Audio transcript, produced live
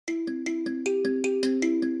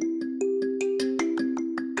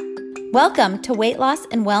Welcome to Weight Loss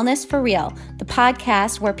and Wellness for Real, the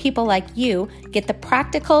podcast where people like you get the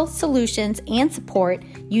practical solutions and support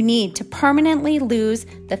you need to permanently lose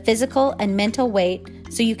the physical and mental weight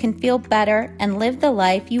so you can feel better and live the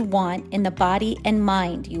life you want in the body and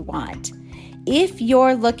mind you want. If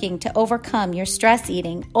you're looking to overcome your stress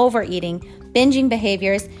eating, overeating, binging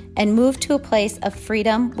behaviors, and move to a place of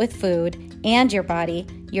freedom with food and your body,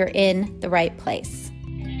 you're in the right place.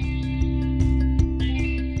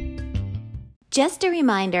 Just a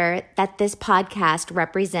reminder that this podcast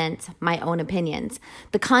represents my own opinions.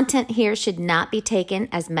 The content here should not be taken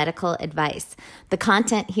as medical advice. The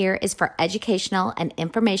content here is for educational and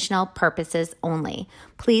informational purposes only.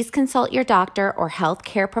 Please consult your doctor or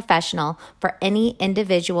healthcare professional for any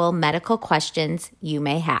individual medical questions you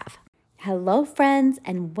may have. Hello, friends,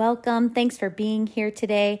 and welcome. Thanks for being here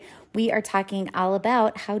today. We are talking all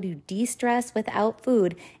about how to de-stress without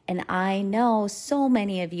food. And I know so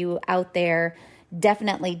many of you out there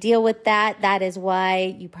definitely deal with that. That is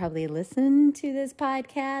why you probably listen to this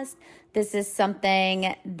podcast. This is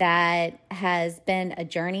something that has been a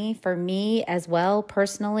journey for me as well,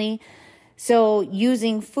 personally. So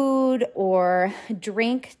using food or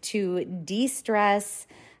drink to de-stress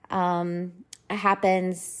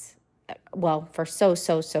happens, well, for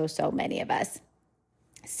so many of us.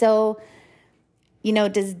 So,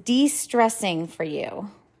 does de-stressing for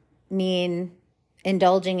you mean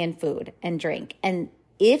indulging in food and drink? And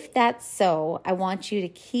if that's so, I want you to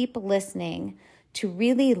keep listening to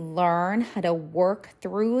really learn how to work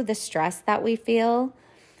through the stress that we feel,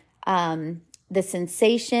 the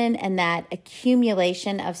sensation and that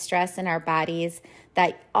accumulation of stress in our bodies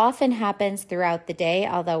that often happens throughout the day,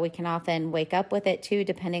 although we can often wake up with it too,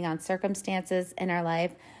 depending on circumstances in our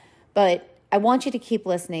life. But I want you to keep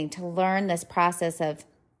listening to learn this process of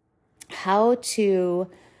how to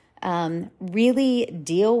really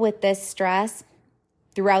deal with this stress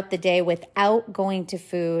throughout the day without going to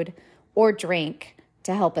food or drink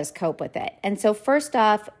to help us cope with it. And so first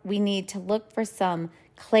off, we need to look for some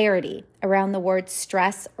clarity around the word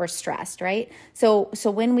stress or stressed, right? So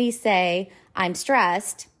when we say I'm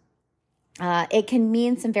stressed, it can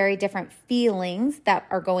mean some very different feelings that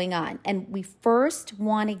are going on. And we first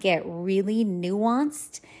want to get really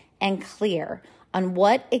nuanced and clear on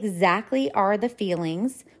what exactly are the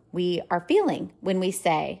feelings we are feeling when we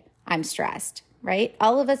say I'm stressed, right?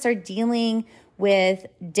 All of us are dealing with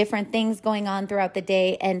different things going on throughout the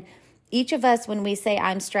day. And each of us, when we say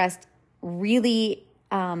I'm stressed, really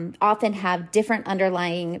often have different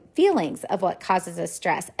underlying feelings of what causes us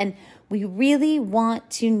stress. And we really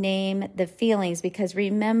want to name the feelings because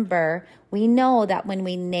remember, we know that when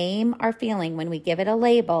we name our feeling, when we give it a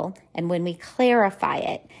label, and when we clarify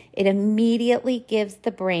it, it immediately gives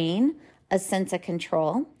the brain a sense of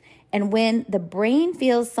control. And when the brain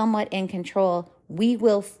feels somewhat in control, we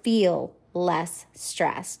will feel less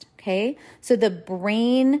stressed, okay? So the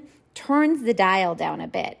brain turns the dial down a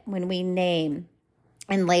bit when we name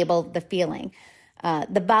and label the feeling.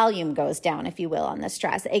 The volume goes down, if you will, on the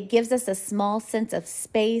stress. It gives us a small sense of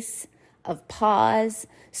space, of pause.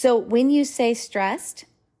 So when you say stressed,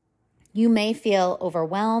 you may feel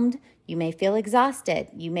overwhelmed, you may feel exhausted,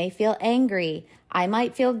 you may feel angry. I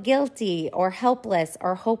might feel guilty or helpless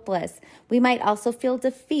or hopeless. We might also feel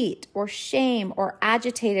defeat or shame or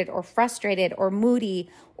agitated or frustrated or moody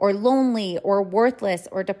or lonely or worthless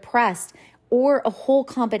or depressed, or a whole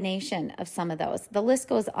combination of some of those. The list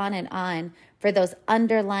goes on and on for those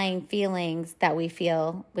underlying feelings that we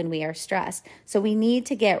feel when we are stressed. So we need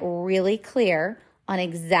to get really clear on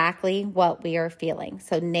exactly what we are feeling.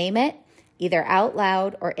 So name it either out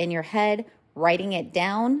loud or in your head. Writing it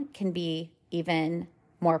down can be even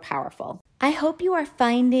more powerful. I hope you are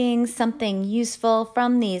finding something useful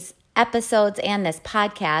from these episodes and this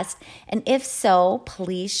podcast. And if so,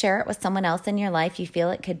 please share it with someone else in your life you feel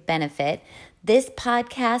it could benefit. This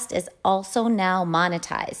podcast is also now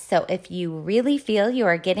monetized. So if you really feel you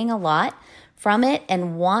are getting a lot from it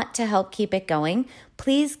and want to help keep it going,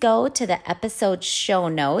 please go to the episode show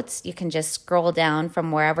notes. You can just scroll down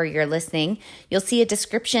from wherever you're listening. You'll see a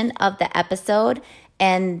description of the episode,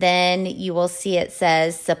 and then you will see it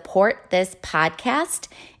says support this podcast.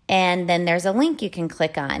 And then there's a link you can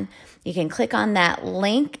click on. You can click on that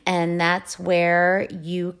link, and that's where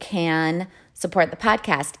you can support the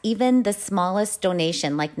podcast. Even the smallest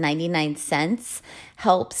donation, like 99 cents,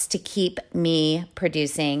 helps to keep me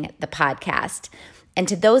producing the podcast. And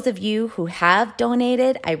to those of you who have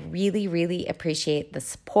donated, I really, really appreciate the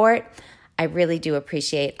support. I really do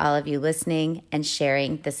appreciate all of you listening and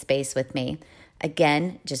sharing the space with me.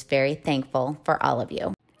 Again, just very thankful for all of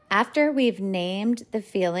you. After we've named the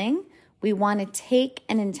feeling, We want to take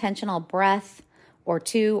an intentional breath or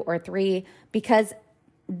 2 or 3, because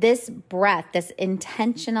this breath, this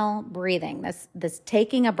intentional breathing, this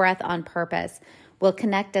taking a breath on purpose will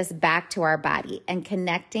connect us back to our body. And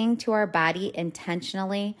connecting to our body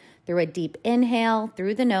intentionally through a deep inhale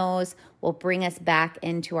through the nose will bring us back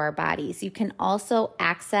into our bodies. You can also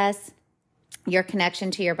access your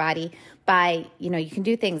connection to your body by, you can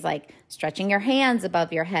do things like stretching your hands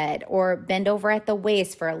above your head, or bend over at the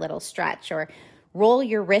waist for a little stretch, or roll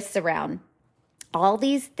your wrists around. All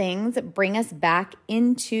these things bring us back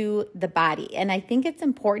into the body. And I think it's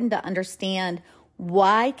important to understand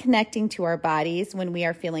why connecting to our bodies when we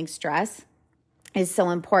are feeling stress is so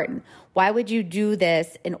important. Why would you do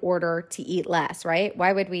this in order to eat less, right?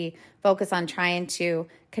 Why would we focus on trying to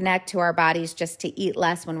connect to our bodies just to eat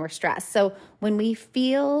less when we're stressed? So when we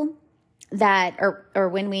feel that, or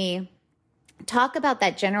when we talk about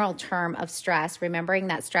that general term of stress, remembering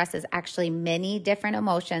that stress is actually many different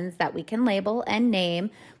emotions that we can label and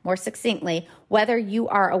name more succinctly. Whether you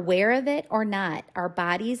are aware of it or not, our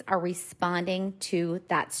bodies are responding to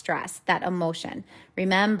that stress, that emotion.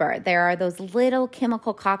 Remember, there are those little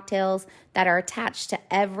chemical cocktails that are attached to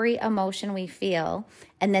every emotion we feel,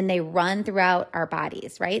 and then they run throughout our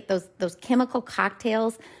bodies, right? Those chemical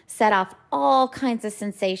cocktails set off all kinds of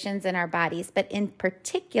sensations in our bodies, but in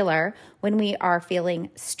particular, when we are feeling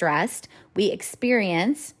stressed, we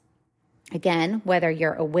experience, again, whether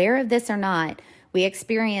you're aware of this or not, we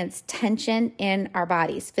experience tension in our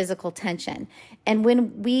bodies, physical tension. And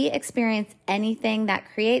when we experience anything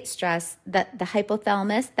that creates stress, the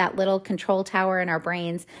hypothalamus, that little control tower in our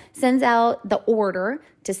brains, sends out the order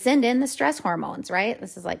to send in the stress hormones, right?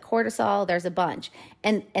 This is like cortisol, there's a bunch.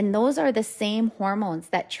 And those are the same hormones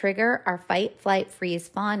that trigger our fight, flight, freeze,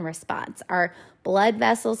 fawn response. Our blood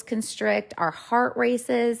vessels constrict, our heart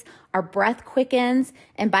races, our breath quickens.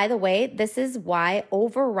 And by the way, this is why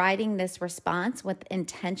overriding this response with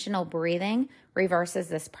intentional breathing reverses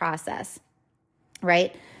this process,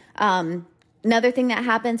 right? Another thing that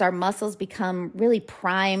happens, our muscles become really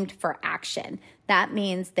primed for action. That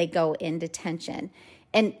means they go into tension.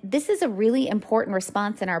 And this is a really important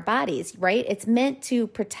response in our bodies, right? It's meant to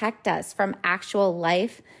protect us from actual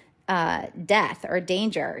life, death or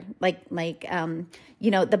danger.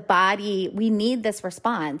 The body, we need this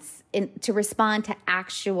response to respond to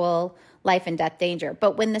actual life and death danger.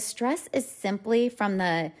 But when the stress is simply from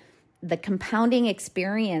the compounding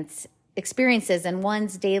experiences in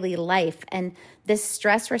one's daily life, and this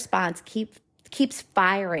stress response keeps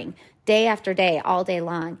firing day after day, all day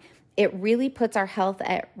long, it really puts our health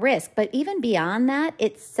at risk. But even beyond that,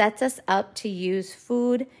 it sets us up to use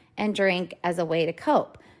food and drink as a way to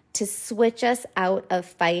cope, to switch us out of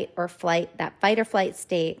fight or flight, that fight or flight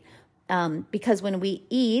state. Because when we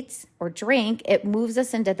eat or drink, it moves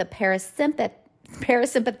us into the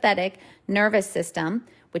parasympathetic nervous system,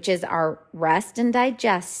 which is our rest and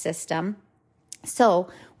digest system. So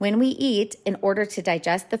when we eat, in order to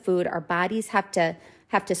digest the food, our bodies have to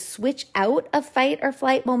switch out of fight or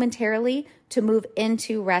flight momentarily to move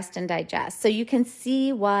into rest and digest. So you can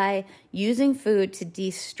see why using food to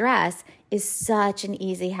de-stress is such an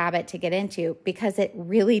easy habit to get into, because it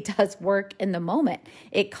really does work in the moment.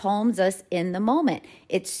 It calms us in the moment.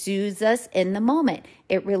 It soothes us in the moment.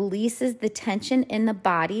 It releases the tension in the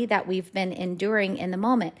body that we've been enduring in the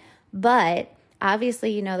moment. But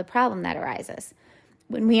obviously, you know the problem that arises.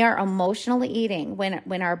 When we are emotionally eating,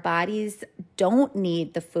 when our bodies don't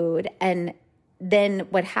need the food, and then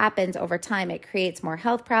what happens over time, it creates more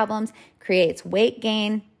health problems, creates weight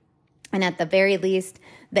gain, and at the very least,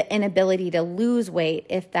 the inability to lose weight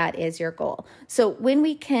if that is your goal. So when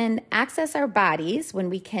we can access our bodies, when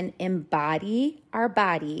we can embody our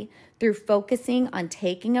body through focusing on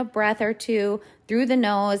taking a breath or two through the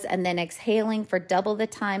nose and then exhaling for double the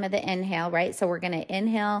time of the inhale, right? So we're going to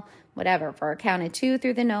inhale, whatever, for a count of 2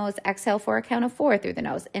 through the nose, exhale for a count of 4 through the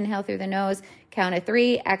nose, inhale through the nose, count of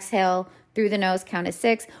 3, exhale through the nose, count of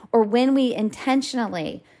 6. Or when we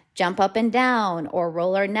intentionally jump up and down, or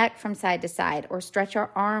roll our neck from side to side, or stretch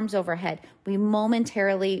our arms overhead, we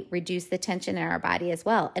momentarily reduce the tension in our body as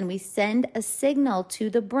well. And we send a signal to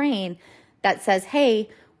the brain that says, hey,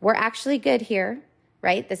 we're actually good here,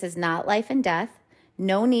 right? This is not life and death.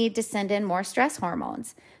 No need to send in more stress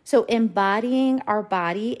hormones. So embodying our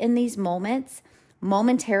body in these moments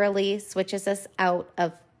momentarily switches us out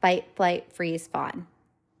of fight, flight, freeze, fawn,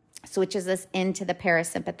 switches us into the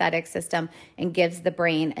parasympathetic system and gives the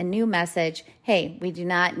brain a new message. Hey, we do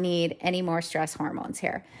not need any more stress hormones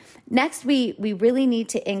here. Next, we really need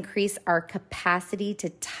to increase our capacity to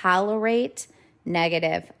tolerate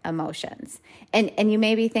negative emotions. And you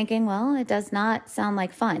may be thinking, well, it does not sound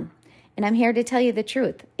like fun. And I'm here to tell you the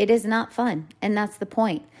truth. It is not fun. And that's the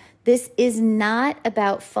point. This is not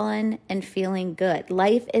about fun and feeling good.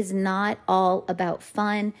 Life is not all about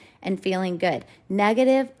fun and feeling good.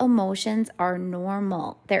 Negative emotions are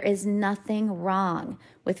normal. There is nothing wrong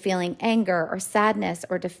with feeling anger or sadness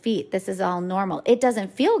or defeat. This is all normal. It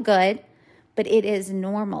doesn't feel good, but it is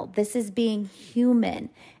normal. This is being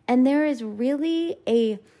human. And there is I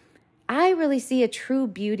really see a true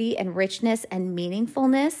beauty and richness and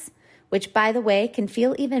meaningfulness, which, by the way, can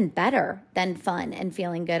feel even better than fun and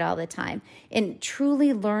feeling good all the time, in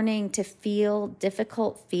truly learning to feel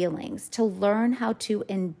difficult feelings, to learn how to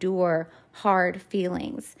endure hard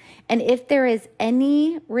feelings. And if there is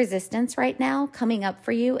any resistance right now coming up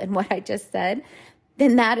for you in what I just said,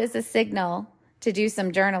 then that is a signal to do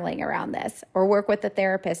some journaling around this or work with a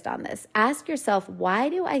therapist on this. Ask yourself, why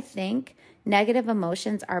do I think negative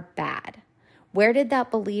emotions are bad? Where did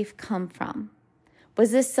that belief come from?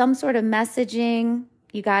 Was this some sort of messaging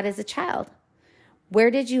you got as a child? Where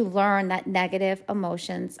did you learn that negative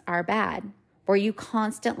emotions are bad? Were you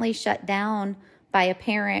constantly shut down by a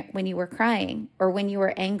parent when you were crying or when you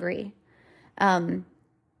were angry? Ask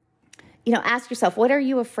yourself, what are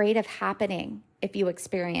you afraid of happening if you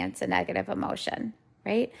experience a negative emotion,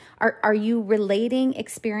 right? Are you relating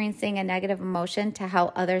experiencing a negative emotion to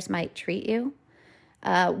how others might treat you?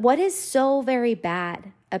 What is so very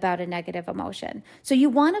bad about a negative emotion? So you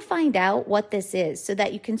want to find out what this is so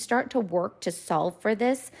that you can start to work to solve for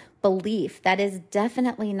this belief that is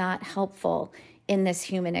definitely not helpful in this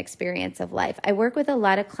human experience of life. I work with a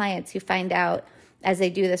lot of clients who find out as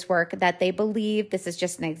they do this work that they believe, this is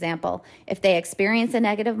just an example, if they experience a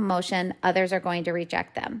negative emotion, others are going to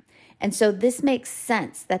reject them. And so this makes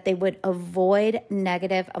sense that they would avoid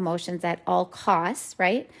negative emotions at all costs,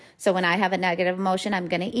 right? So when I have a negative emotion, I'm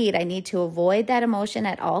going to eat. I need to avoid that emotion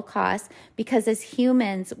at all costs because as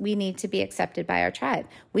humans, we need to be accepted by our tribe.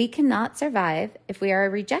 We cannot survive if we are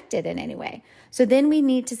rejected in any way. So then we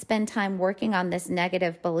need to spend time working on this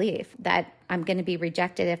negative belief that I'm going to be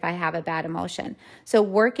rejected if I have a bad emotion. So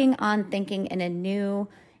working on thinking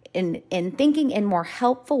in thinking in more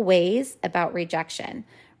helpful ways about rejection.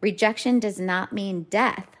 Rejection does not mean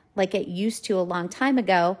death like it used to a long time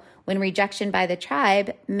ago when rejection by the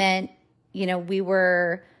tribe meant, we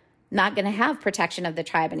were not going to have protection of the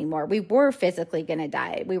tribe anymore. We were physically going to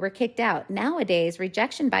die. We were kicked out. Nowadays,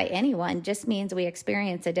 rejection by anyone just means we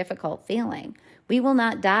experience a difficult feeling. We will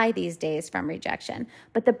not die these days from rejection,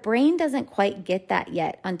 but the brain doesn't quite get that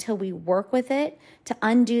yet until we work with it to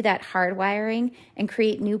undo that hardwiring and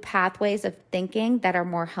create new pathways of thinking that are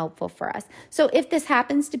more helpful for us. So if this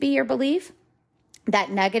happens to be your belief,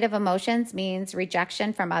 that negative emotions means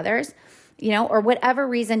rejection from others, or whatever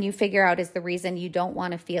reason you figure out is the reason you don't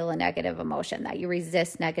want to feel a negative emotion, that you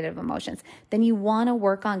resist negative emotions, then you want to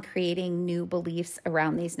work on creating new beliefs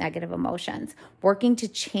around these negative emotions, working to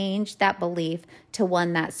change that belief to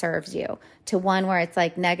one that serves you, to one where it's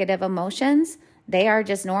like negative emotions, they are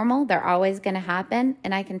just normal. They're always going to happen,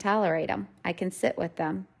 and I can tolerate them. I can sit with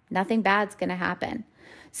them. Nothing bad's going to happen.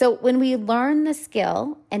 So when we learn the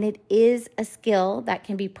skill, and it is a skill that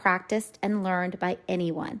can be practiced and learned by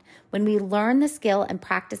anyone, when we learn the skill and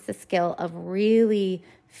practice the skill of really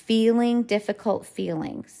feeling difficult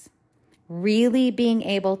feelings, really being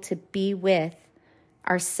able to be with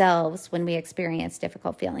ourselves when we experience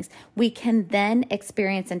difficult feelings, we can then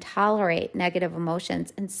experience and tolerate negative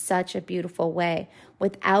emotions in such a beautiful way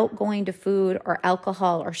without going to food or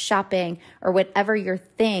alcohol or shopping or whatever your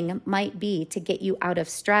thing might be to get you out of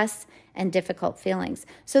stress and difficult feelings.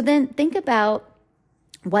 So then think about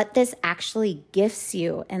what this actually gifts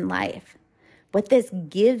you in life, what this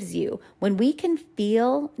gives you when we can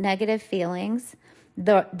feel negative feelings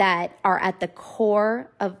that are at the core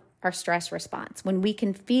of our stress response, when we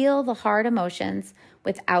can feel the hard emotions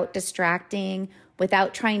without distracting,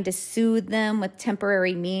 without trying to soothe them with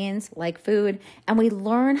temporary means like food, and we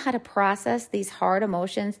learn how to process these hard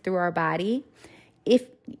emotions through our body.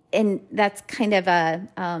 And that's kind of I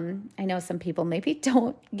know some people maybe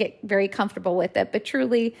don't get very comfortable with it, but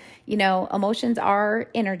truly, emotions are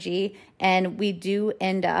energy, and we do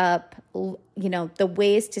end up, the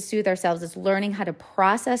ways to soothe ourselves is learning how to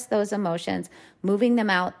process those emotions, moving them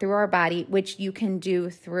out through our body, which you can do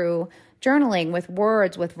through journaling, with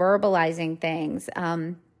words, with verbalizing things.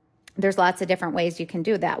 There's lots of different ways you can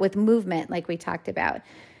do that, with movement, like we talked about.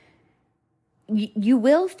 You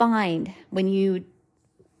will find when you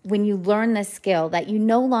learn this skill that you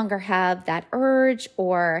no longer have that urge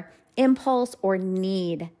or impulse or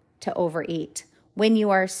need to overeat. When you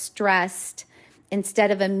are stressed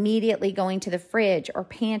instead of immediately going to the fridge or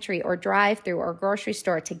pantry or drive-through or grocery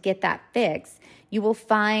store to get that fix, you will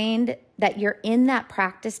find that you're in that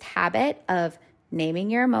practiced habit of naming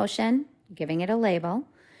your emotion, giving it a label,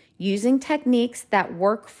 using techniques that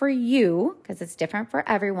work for you, because it's different for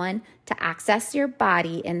everyone, to access your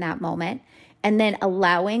body in that moment, and then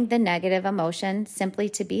allowing the negative emotion simply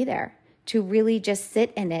to be there, to really just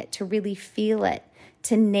sit in it, to really feel it,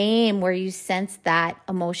 to name where you sense that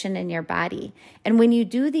emotion in your body. And when you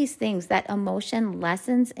do these things, that emotion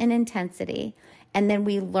lessens in intensity. And then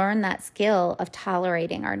we learn that skill of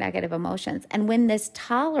tolerating our negative emotions. And when this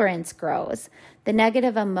tolerance grows, the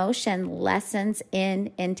negative emotion lessens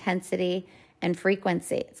in intensity and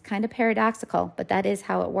frequency. It's kind of paradoxical, but that is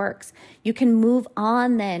how it works. You can move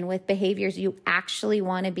on then with behaviors you actually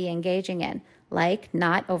want to be engaging in, like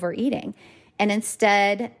not overeating, and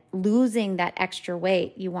instead losing that extra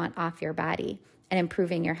weight you want off your body and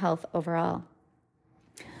improving your health overall.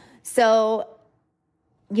 So,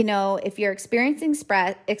 if you're experiencing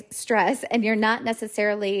stress and you're not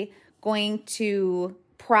necessarily going to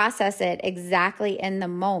process it exactly in the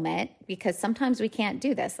moment, because sometimes we can't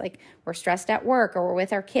do this. Like we're stressed at work or we're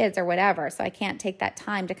with our kids or whatever. So I can't take that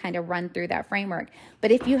time to kind of run through that framework.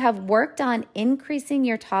 But if you have worked on increasing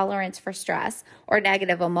your tolerance for stress or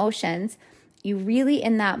negative emotions, you really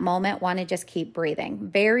in that moment want to just keep breathing.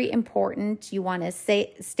 Very important. You want to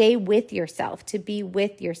stay with yourself, to be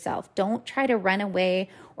with yourself. Don't try to run away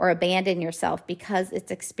or abandon yourself because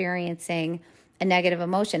it's experiencing a negative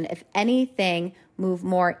emotion. If anything, move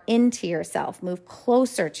more into yourself, move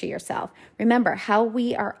closer to yourself. Remember how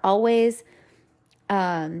we are always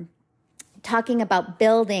talking about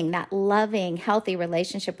building that loving, healthy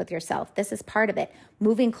relationship with yourself. This is part of it.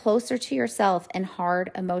 Moving closer to yourself in hard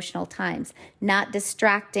emotional times, not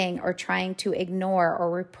distracting or trying to ignore or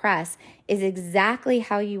repress, is exactly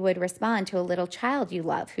how you would respond to a little child you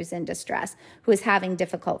love who's in distress, who is having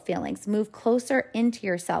difficult feelings. Move closer into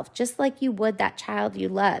yourself, just like you would that child you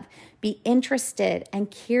love. Be interested and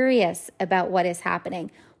curious about what is happening.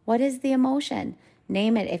 What is the emotion?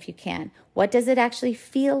 Name it if you can. What does it actually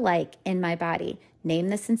feel like in my body? Name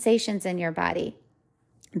the sensations in your body.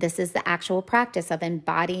 This is the actual practice of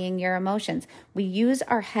embodying your emotions. We use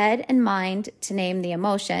our head and mind to name the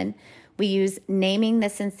emotion. We use naming the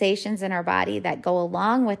sensations in our body that go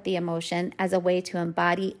along with the emotion as a way to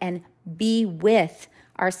embody and be with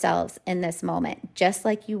ourselves in this moment, just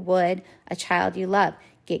like you would a child you love.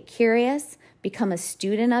 Get curious, become a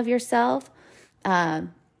student of yourself,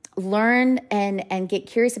 learn and get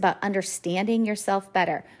curious about understanding yourself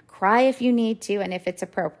better. Cry if you need to and if it's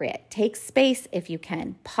appropriate. Take space if you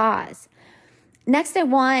can. Pause. Next, I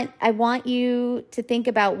want you to think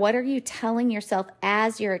about, what are you telling yourself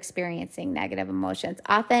as you're experiencing negative emotions?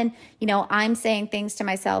 Often, I'm saying things to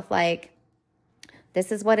myself like,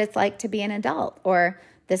 this is what it's like to be an adult, or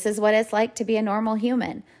this is what it's like to be a normal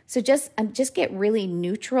human. So just get really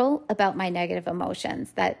neutral about my negative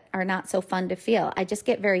emotions that are not so fun to feel. I just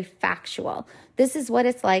get very factual. This is what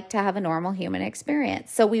it's like to have a normal human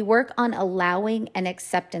experience. So we work on allowing and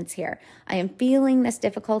acceptance here. I am feeling this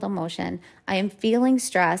difficult emotion. I am feeling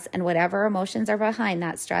stress and whatever emotions are behind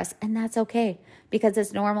that stress. And that's okay, because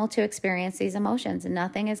it's normal to experience these emotions.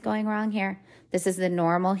 Nothing is going wrong here. This is the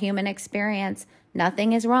normal human experience.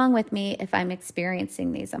 Nothing is wrong with me if I'm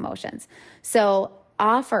experiencing these emotions. So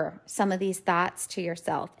offer some of these thoughts to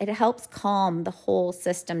yourself. It helps calm the whole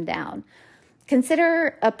system down.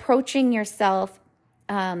 Consider approaching yourself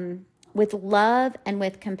with love and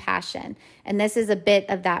with compassion. And this is a bit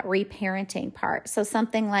of that reparenting part. So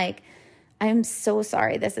something like, I'm so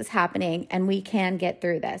sorry this is happening and we can get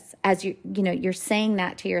through this. As you're saying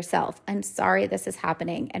that to yourself. I'm sorry this is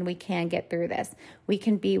happening and we can get through this. We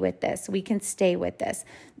can be with this. We can stay with this.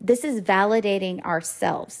 This is validating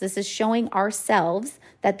ourselves. This is showing ourselves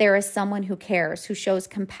that there is someone who cares, who shows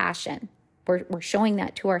compassion. We're showing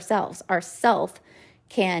that to ourselves. Ourself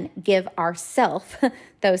can give ourself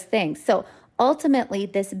those things. So ultimately,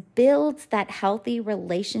 this builds that healthy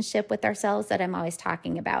relationship with ourselves that I'm always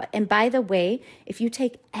talking about. And by the way, if you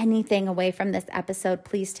take anything away from this episode,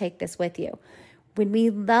 please take this with you. When we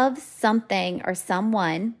love something or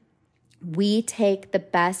someone, we take the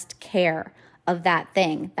best care of that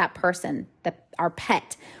thing, that person, our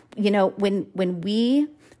pet. When we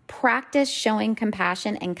practice showing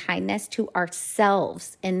compassion and kindness to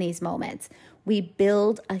ourselves in these moments, we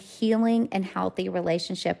build a healing and healthy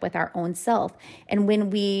relationship with our own self. And when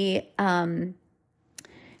we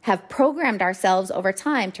have programmed ourselves over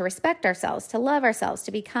time to respect ourselves, to love ourselves,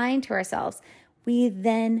 to be kind to ourselves, we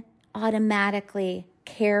then automatically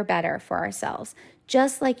care better for ourselves.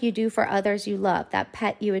 just like you do for others you love, that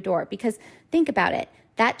pet you adore. Because think about it,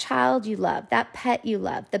 that child you love, that pet you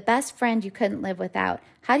love, the best friend you couldn't live without,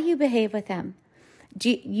 how do you behave with them?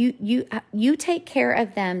 You take care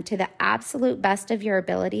of them to the absolute best of your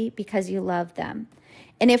ability because you love them.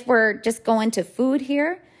 And if we're just going to food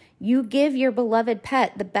here, you give your beloved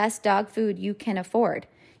pet the best dog food you can afford.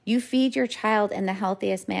 You feed your child in the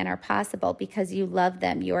healthiest manner possible because you love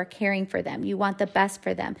them. You are caring for them. You want the best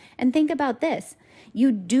for them. And think about this.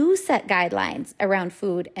 You do set guidelines around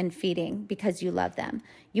food and feeding because you love them.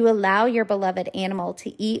 You allow your beloved animal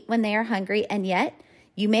to eat when they are hungry, and yet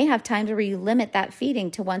you may have times where you limit that feeding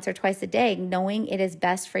to once or twice a day, knowing it is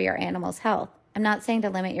best for your animal's health. I'm not saying to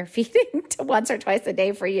limit your feeding to once or twice a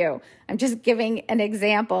day for you. I'm just giving an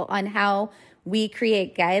example on how we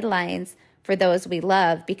create guidelines for those we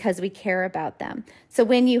love because we care about them. So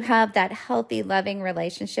when you have that healthy, loving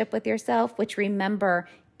relationship with yourself, which remember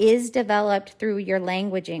is developed through your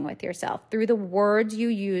languaging with yourself, through the words you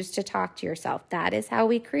use to talk to yourself, that is how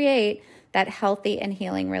we create that healthy and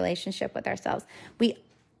healing relationship with ourselves. You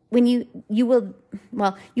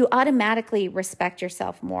automatically respect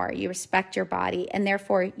yourself more. You respect your body, and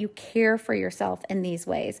therefore you care for yourself in these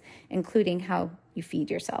ways, including how you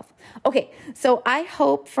feed yourself. Okay, so I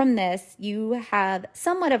hope from this you have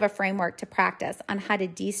somewhat of a framework to practice on how to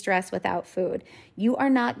de-stress without food. You are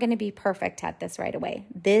not going to be perfect at this right away.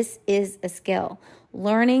 This is a skill.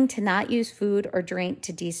 Learning to not use food or drink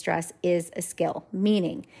to de-stress is a skill,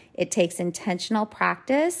 meaning it takes intentional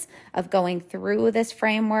practice of going through this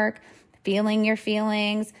framework, feeling your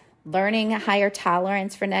feelings, learning a higher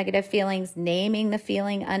tolerance for negative feelings, naming the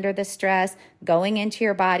feeling under the stress, going into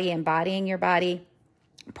your body, embodying your body,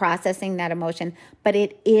 processing that emotion. But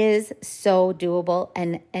it is so doable,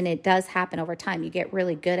 and it does happen over time. You get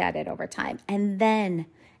really good at it over time. And then,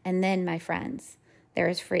 my friends, there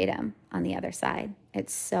is freedom on the other side.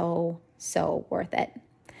 It's so, so worth it.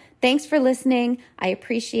 Thanks for listening. I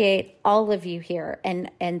appreciate all of you here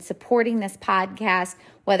and supporting this podcast,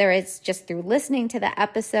 whether it's just through listening to the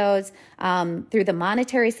episodes, through the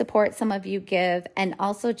monetary support some of you give, and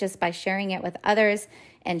also just by sharing it with others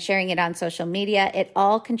and sharing it on social media. It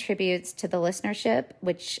all contributes to the listenership,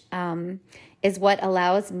 which is what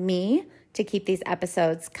allows me to keep these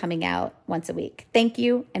episodes coming out once a week. Thank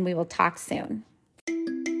you, and we will talk soon.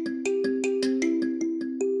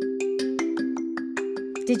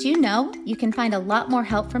 Did you know you can find a lot more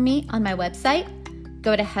help from me on my website?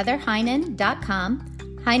 Go to heatherheynen.com.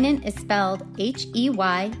 Heynen is spelled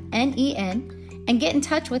Heynen, and get in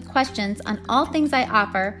touch with questions on all things I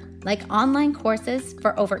offer, like online courses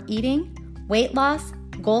for overeating, weight loss,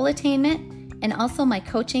 goal attainment, and also my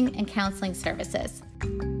coaching and counseling services.